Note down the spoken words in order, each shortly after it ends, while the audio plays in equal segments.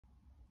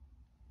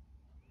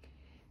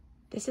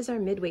This is our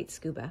Midweight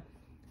Scuba.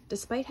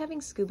 Despite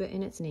having scuba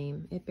in its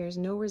name, it bears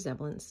no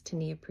resemblance to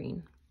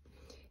neoprene.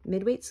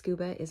 Midweight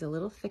Scuba is a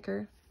little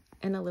thicker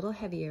and a little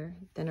heavier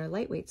than our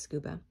lightweight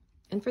Scuba,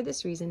 and for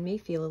this reason may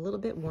feel a little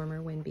bit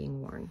warmer when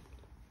being worn.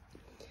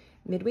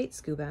 Midweight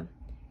Scuba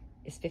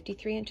is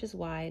 53 inches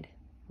wide,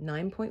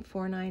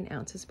 9.49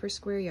 ounces per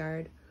square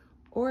yard,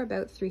 or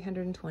about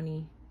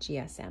 320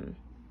 GSM.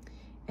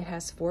 It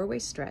has four-way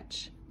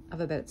stretch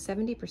of about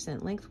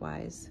 70%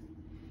 lengthwise,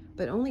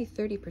 but only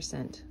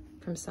 30%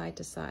 from side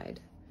to side.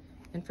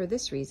 And for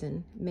this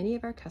reason, many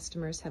of our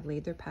customers have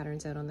laid their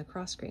patterns out on the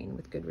cross grain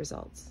with good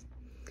results.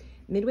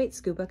 Midweight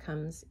Scuba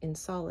comes in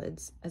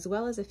solids as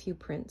well as a few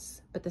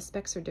prints, but the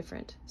specs are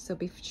different, so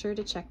be sure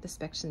to check the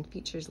specs and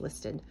features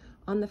listed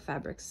on the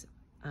Fabrics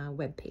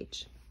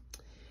webpage.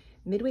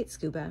 Midweight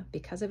Scuba,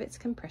 because of its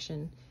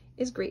compression,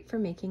 is great for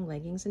making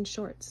leggings and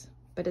shorts,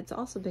 but it's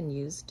also been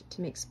used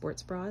to make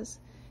sports bras,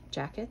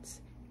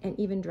 jackets, and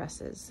even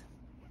dresses.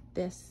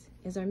 This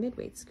is our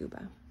Midweight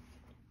Scuba.